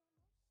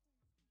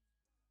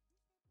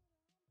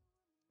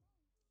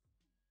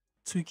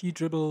 2 key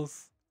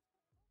dribbles.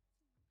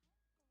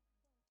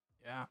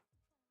 Yeah.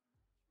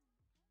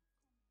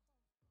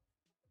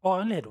 Oh, I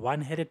only had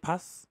 1 headed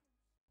pass.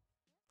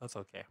 That's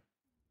okay.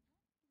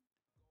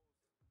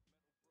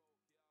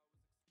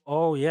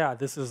 Oh yeah,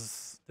 this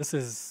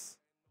is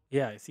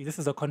yeah, see, this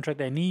is a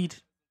contract I need,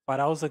 but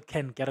I also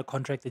can get a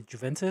contract at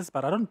Juventus,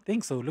 but I don't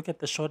think so. Look at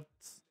the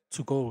shots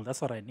to goal.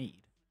 That's what I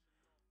need.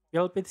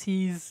 Real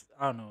Betis,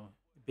 I don't know,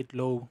 a bit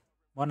low.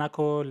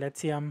 Monaco,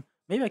 Latium.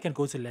 Maybe I can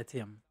go to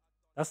Latium.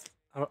 I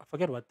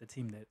forget what the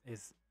team that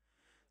is.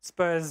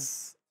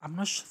 Spurs, I'm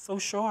not so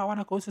sure I want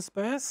to go to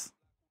Spurs.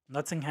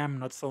 Nottingham,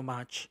 not so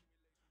much.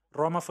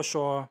 Roma for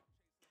sure.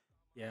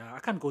 Yeah, I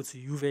can't go to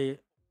Juve.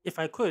 If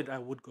I could, I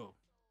would go.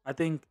 I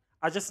think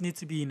I just need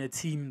to be in a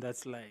team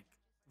that's like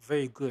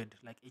very good,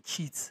 like a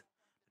cheat.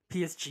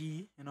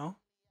 PSG, you know,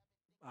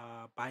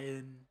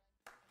 Bayern,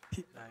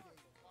 like,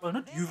 well,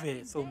 not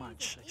Juve so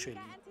much actually.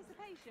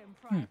 Anticipation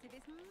prior to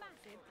this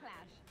massive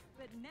clash.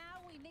 But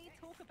now we need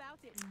talk about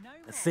it no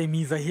more. The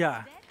semis are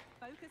here. Instead,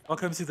 focus on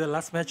Welcome to the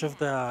last match of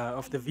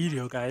the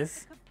video,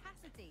 guys. the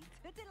capacity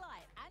to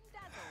delight and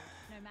dazzle,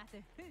 no matter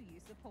who you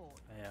support.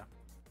 Yeah.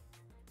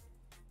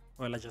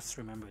 Well, I just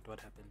remembered what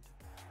happened.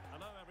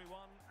 Hello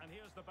everyone, and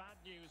here's the bad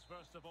news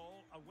first of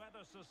all. A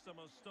weather system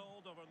has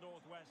stalled over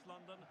northwest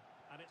London,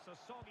 and it's a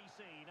soggy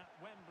scene at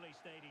Wembley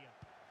Stadium.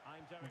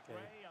 I'm Derek Okay.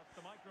 Ray at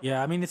the microphone.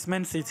 Yeah, I mean, it's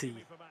Man City.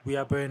 We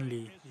are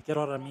Burnley. You get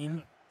what I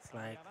mean? It's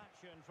like,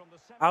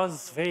 I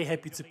was very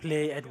happy to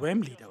play at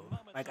Wembley though.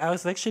 Like, I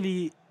was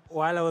actually,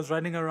 while I was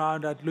running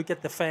around, I'd look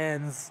at the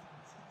fans,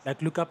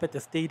 like look up at the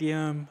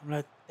stadium. I'm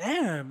like,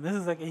 damn, this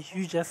is like a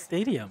huge ass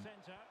stadium.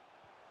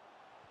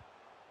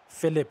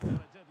 Philip.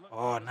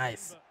 Oh,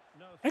 nice.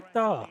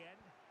 Hector.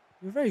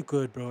 You're very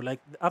good, bro. Like,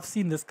 I've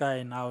seen this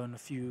guy now in a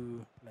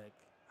few, like,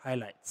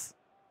 highlights.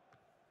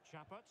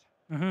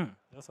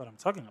 That's what I'm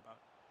talking about.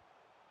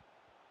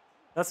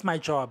 That's my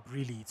job,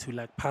 really, to,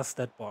 like, pass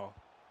that ball.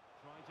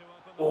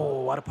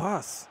 Oh, what a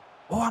pass.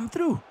 Oh, I'm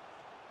through.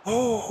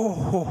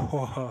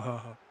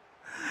 Oh,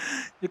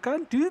 you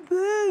can't do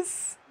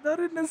this. Not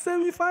in the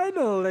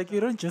semi-final. Like, you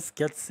don't just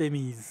get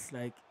semis,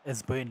 like,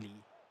 as Burnley.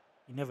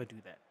 You never do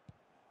that.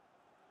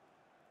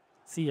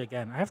 See,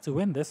 again, I have to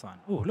win this one.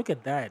 Oh, look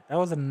at that. That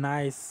was a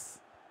nice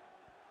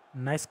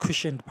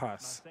cushioned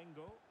pass.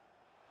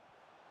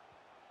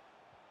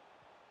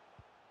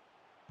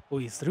 Oh,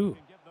 he's through.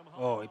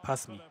 Oh, he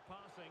passed me.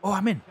 Oh,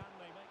 I'm in.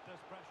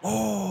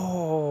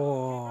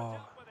 Oh.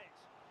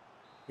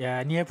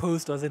 Yeah, near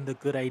post wasn't a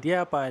good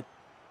idea, but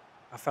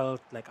I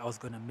felt like I was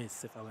going to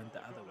miss if I went the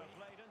other way.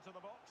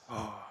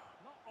 Oh.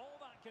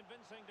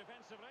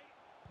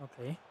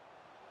 Okay.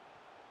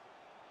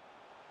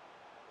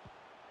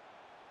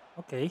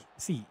 Okay,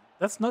 see,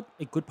 that's not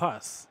a good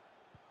pass.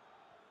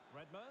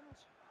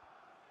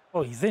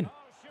 Oh, he's in.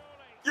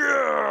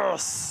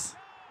 Yes!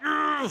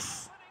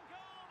 Yes!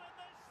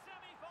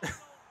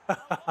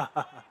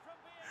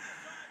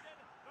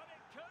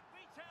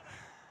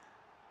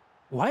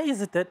 Why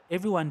is it that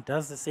everyone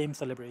does the same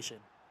celebration?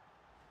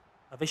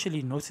 I've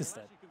actually noticed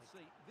Well, that. as you can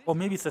see, this Or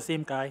maybe it's the goal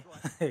same guy.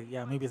 strikes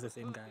Yeah, maybe it's the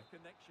same the guy. perfect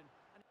connection.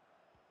 And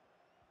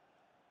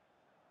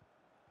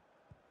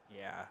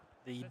Yeah,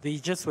 they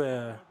just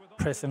were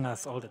pressing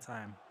us all the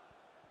time.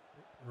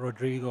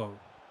 Rodrigo.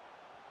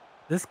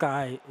 This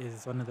guy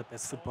is one of the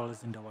best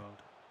footballers in the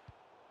world.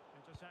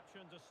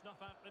 Interception to snuff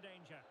out the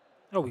danger.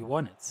 Oh, we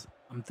won it.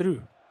 I'm through.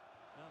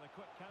 Now the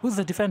quick Who's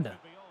the counter defender?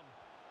 could be on.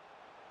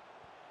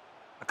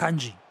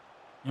 Akanji.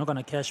 You're not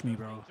gonna catch me,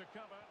 bro. To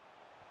cover.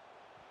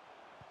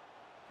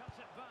 Cuts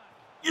it back.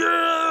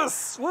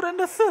 Yes! What an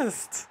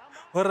assist!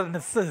 What an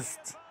assist!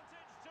 Advantage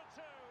to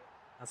two.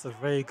 That's a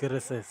very good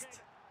assist.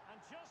 And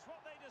just what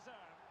they deserve.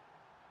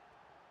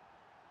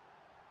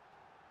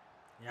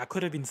 Yeah, I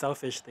could have been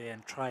selfish there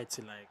and tried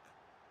to like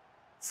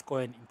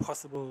score an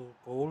impossible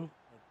goal.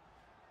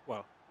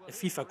 Well, a here's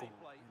FIFA the goal,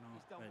 replay. you know.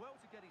 He's done But well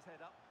to get his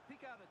head up,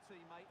 pick out a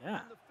teammate,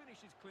 yeah. and the finish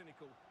is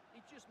clinical.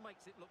 He just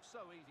makes it look so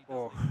easy,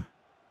 Oh, doesn't he?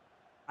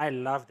 I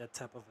love that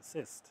type of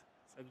assist.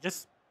 So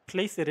just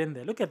place it in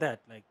there. Look at that.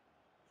 Like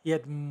he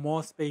had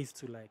more space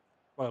to like,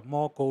 well,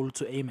 more goal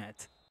to aim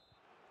at.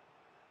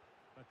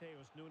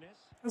 Mateus Nunes.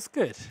 That's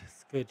good.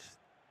 It's good.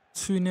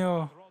 2-0,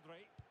 Rodri.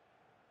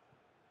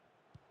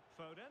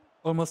 Foden.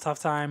 almost half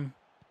time.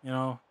 You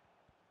know,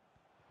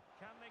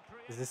 Can they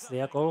create is this something?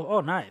 their goal?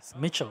 Oh, nice.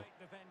 Mitchell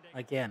Great defending.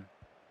 again.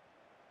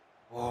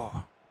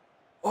 Oh,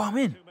 I'm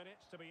in. 2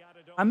 minutes to be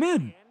added on I'm at the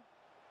in. end.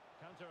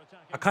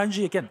 Counter-attacking.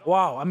 Akanji again.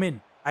 Wow, I'm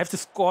in. I have to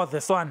score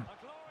this one. A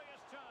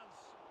glorious chance.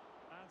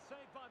 And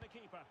saved by the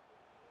keeper.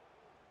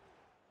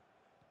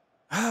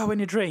 Ah,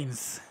 when it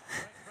rains.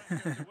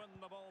 Great pressure to win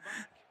the ball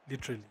back.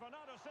 Literally.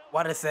 Bernardo Silva.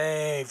 What a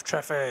save,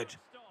 Trafford.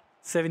 Stop.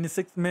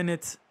 76th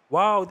minute.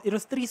 Wow, it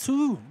was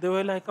 3-2. They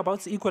were like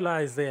about to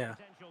equalize there.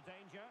 Potential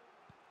danger.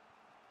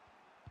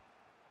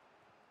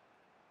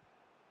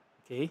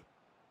 Okay.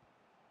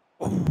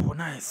 Oh,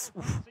 nice.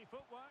 Oof. Fancy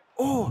footwork.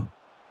 Oh,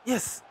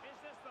 yes. Is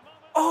this the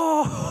moment?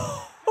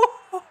 Oh,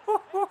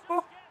 Gets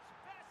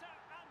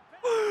better and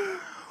better.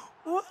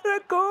 what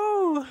a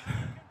goal. You can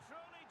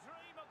truly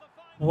dream of the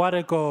final. What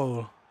a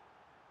goal.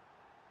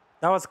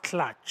 That was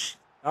clutch.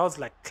 That was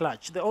like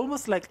clutch. They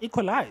almost like The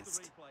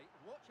equalized. replay.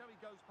 Watch how he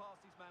goes past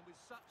his man with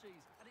such ease,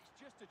 and it's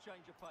just a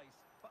change of pace.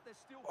 But there's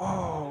still.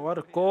 Oh, what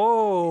a here.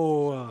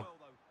 goal. Well,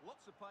 though.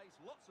 Lots of pace,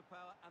 lots of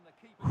power, and the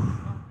keeper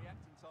can't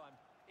react in time.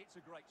 It's a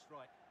great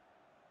strike.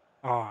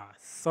 Oh,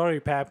 sorry,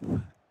 Pep.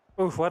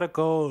 Oof, what a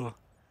goal.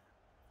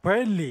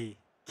 Burnley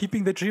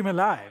keeping the dream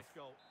alive. Nice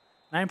goal.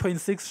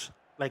 9.6.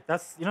 Like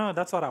that's, you know,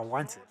 that's what I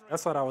wanted.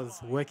 That's what I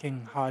was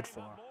working hard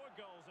for. More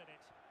goals in it.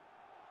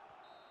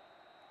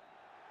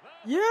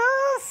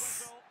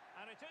 Yes.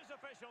 And it is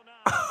official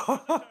now.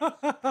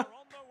 Visitors are on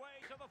their way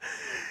to the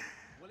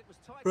final. Well, it was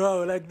tight.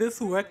 Bro, like this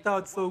worked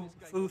out so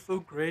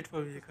great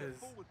for me Their because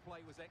forward play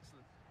was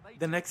excellent. They the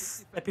took next this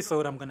defensive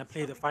episode I'm approach, gonna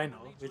play the something final,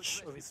 they need to which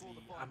address obviously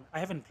before the final. I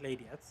haven't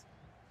played yet.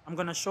 I'm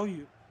gonna show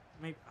you.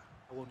 Maybe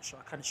I won't show.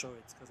 I can't show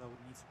it because I would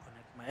need to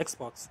connect my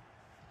Xbox.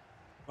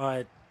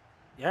 But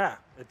yeah,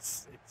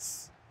 it's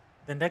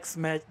the next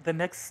match. The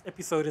next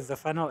episode is the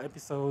final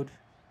episode.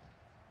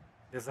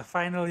 There's a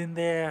final in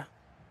there.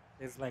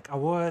 There's like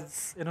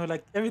awards. You know,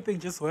 like everything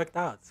just worked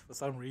out for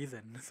some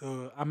reason.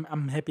 So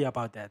I'm happy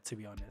about that, to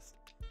be honest.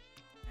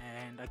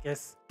 And I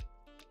guess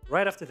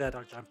right after that,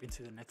 I'll jump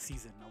into the next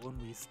season. I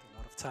won't waste a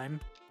lot of time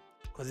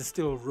because it's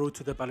still road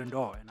to the Ballon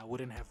d'Or, and I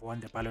wouldn't have won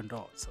the Ballon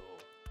d'Or. So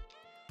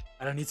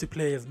I don't need to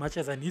play as much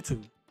as I need to.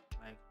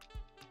 Like,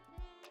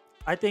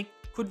 I think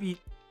could be.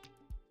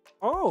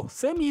 Oh,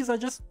 semis are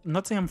just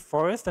Nottingham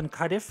Forest and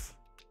Cardiff.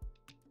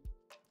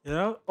 You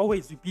know,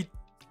 always we beat.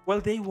 Well,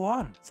 they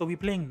won, so we're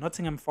playing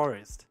Nottingham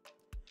Forest.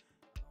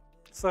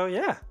 So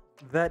yeah,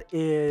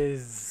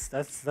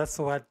 that's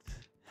what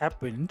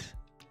happened.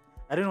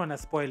 I didn't want to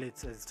spoil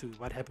it as to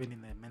what happened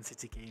in the Man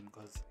City game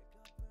because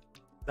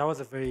that was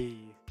a very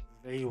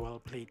well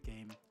played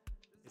game.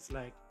 It's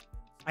like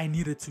I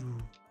needed to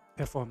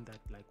perform that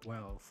like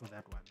well for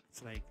that one.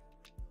 It's like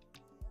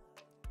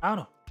I don't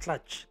know,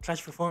 clutch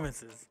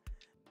performances.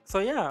 So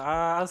yeah,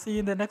 I'll see you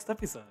in the next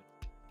episode.